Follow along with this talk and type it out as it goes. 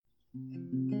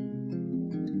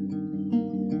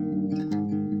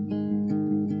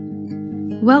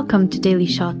Welcome to Daily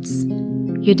Shots,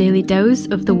 your daily dose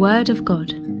of the Word of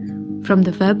God, from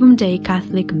the Verbum Dei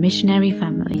Catholic Missionary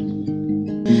Family.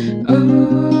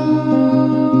 Oh,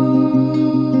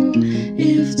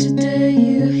 if today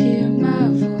you hear my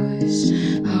voice,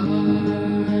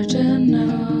 harden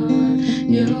not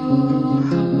your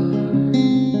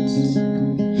hearts,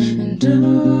 and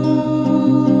don't,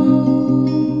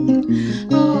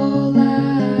 all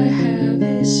I have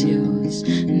is yours,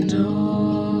 and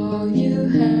all you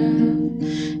have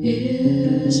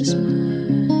is mine.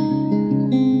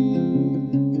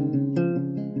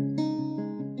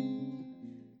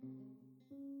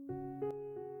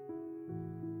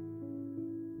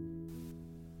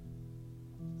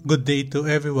 Good day to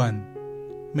everyone.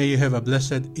 May you have a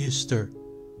blessed Easter.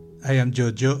 I am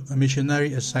Jojo, a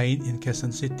missionary assigned in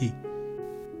Quezon City.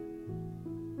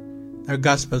 Our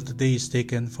Gospel today is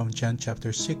taken from John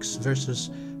chapter 6, verses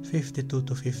 52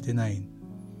 to 59.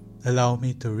 Allow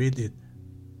me to read it.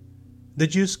 The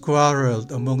Jews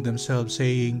quarreled among themselves,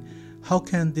 saying, "How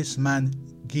can this man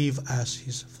give us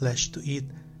his flesh to eat?"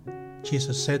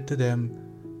 Jesus said to them,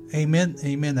 "Amen,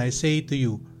 amen, I say to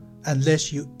you,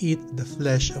 unless you eat the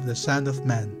flesh of the Son of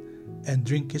Man and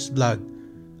drink his blood,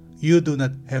 you do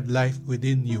not have life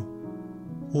within you.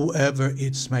 Whoever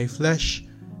eats my flesh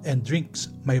and drinks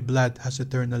my blood has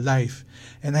eternal life,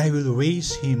 and I will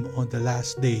raise him on the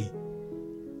last day.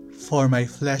 For my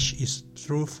flesh is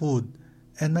true food,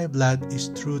 and my blood is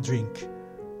true drink.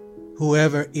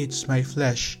 Whoever eats my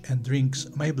flesh and drinks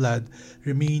my blood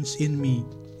remains in me,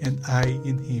 and I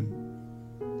in him.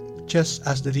 Just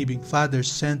as the living Father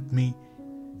sent me,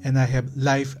 and I have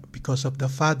life because of the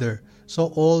Father, so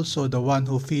also the one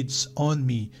who feeds on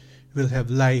me will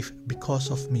have life because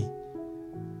of me.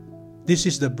 This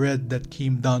is the bread that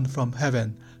came down from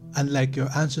heaven, unlike your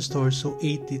ancestors who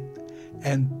ate it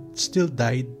and still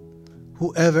died.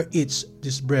 Whoever eats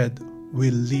this bread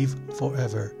will live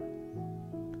forever."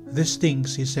 These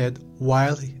things he said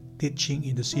while teaching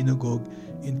in the synagogue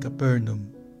in Capernaum.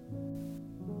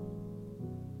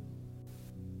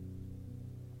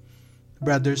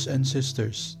 Brothers and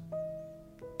sisters,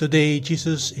 today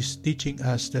Jesus is teaching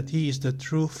us that He is the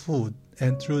true food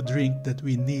and true drink that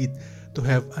we need to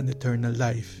have an eternal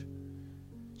life.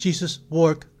 Jesus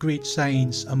worked great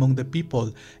signs among the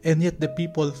people, and yet the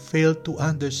people failed to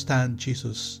understand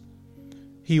Jesus.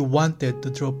 He wanted to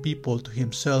draw people to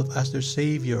Himself as their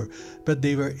Savior, but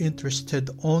they were interested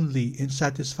only in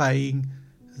satisfying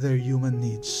their human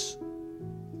needs.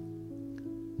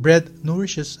 Bread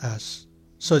nourishes us,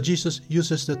 so Jesus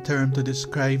uses the term to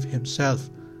describe Himself.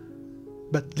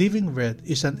 But living bread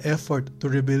is an effort to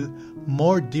reveal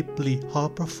more deeply how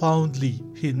profoundly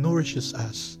He nourishes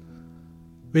us.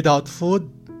 Without food,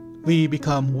 we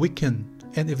become weakened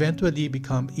and eventually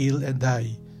become ill and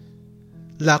die.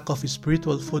 Lack of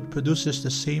spiritual food produces the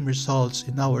same results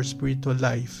in our spiritual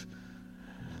life.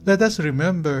 Let us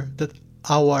remember that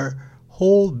our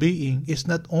whole being is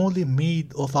not only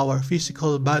made of our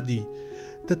physical body,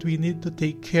 that we need to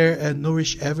take care and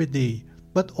nourish every day,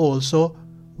 but also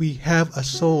we have a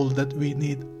soul that we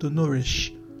need to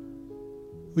nourish.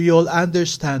 We all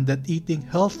understand that eating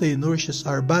healthy nourishes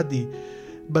our body,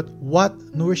 but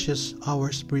what nourishes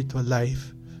our spiritual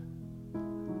life?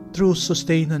 True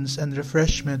sustenance and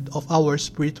refreshment of our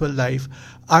spiritual life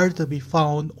are to be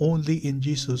found only in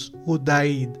Jesus, who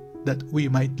died that we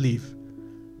might live.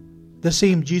 The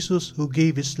same Jesus who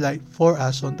gave His life for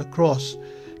us on the cross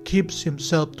gives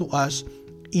Himself to us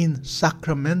in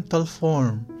sacramental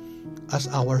form as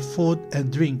our food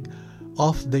and drink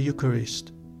of the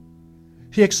Eucharist.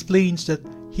 He explains that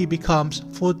He becomes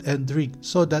food and drink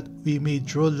so that we may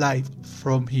draw life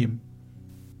from Him.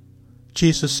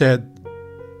 Jesus said,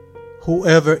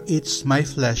 "Whoever eats my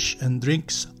flesh and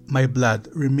drinks my blood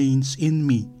remains in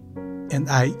me, and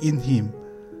I in him.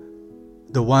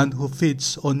 The one who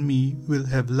feeds on me will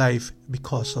have life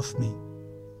because of me."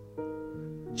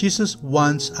 Jesus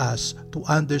wants us to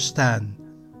understand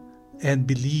and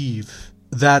believe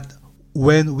that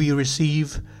when we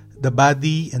receive the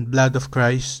body and blood of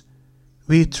Christ,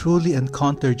 we truly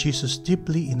encounter Jesus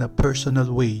deeply in a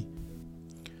personal way.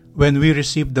 When we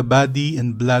receive the body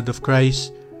and blood of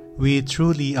Christ, we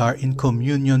truly are in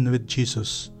communion with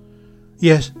Jesus.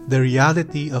 Yes, the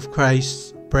reality of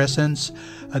Christ's presence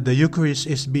at the Eucharist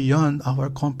is beyond our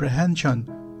comprehension.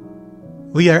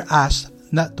 We are asked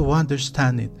not to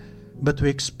understand it, but to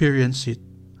experience it.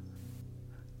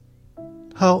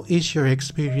 How is your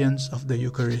experience of the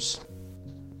Eucharist?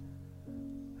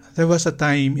 There was a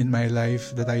time in my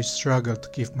life that I struggled to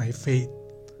keep my faith.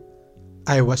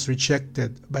 I was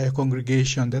rejected by a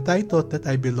congregation that I thought that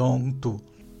I belonged to.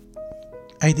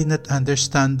 I did not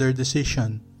understand their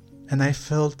decision, and I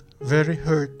felt very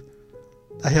hurt.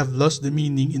 I have lost the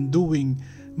meaning in doing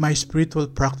my spiritual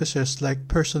practices like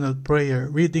personal prayer,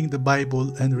 reading the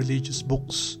Bible, and religious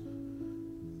books.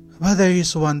 But there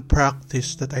is one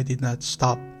practice that I did not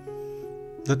stop.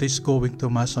 That is going to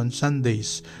Mass on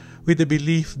Sundays, with the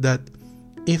belief that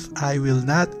if I will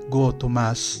not go to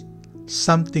Mass,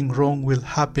 something wrong will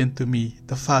happen to me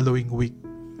the following week.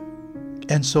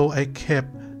 And so I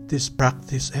kept this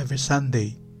practice every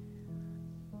Sunday.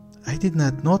 I did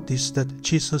not notice that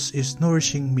Jesus is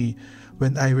nourishing me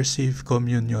when I receive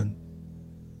communion.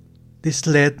 This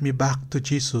led me back to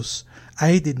Jesus.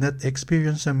 I did not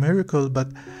experience a miracle, but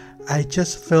I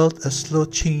just felt a slow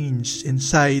change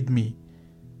inside me.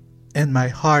 And my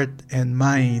heart and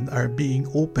mind are being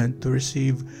opened to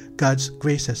receive God's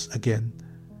graces again.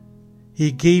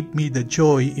 He gave me the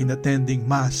joy in attending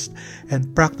Mass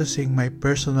and practicing my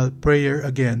personal prayer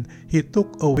again. He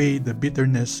took away the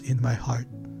bitterness in my heart.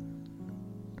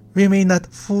 We may not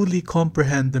fully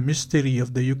comprehend the mystery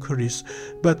of the Eucharist,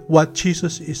 but what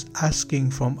Jesus is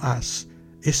asking from us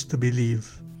is to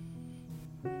believe.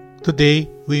 Today,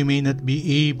 we may not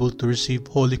be able to receive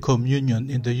Holy Communion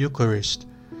in the Eucharist,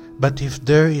 but if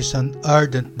there is an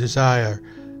ardent desire,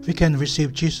 we can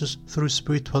receive Jesus through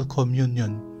spiritual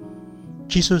communion.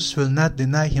 Jesus will not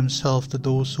deny himself to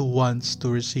those who want to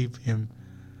receive him.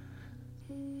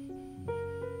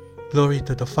 Glory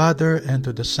to the Father, and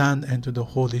to the Son, and to the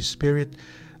Holy Spirit,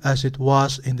 as it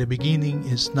was in the beginning,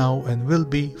 is now, and will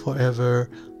be forever.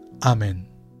 Amen.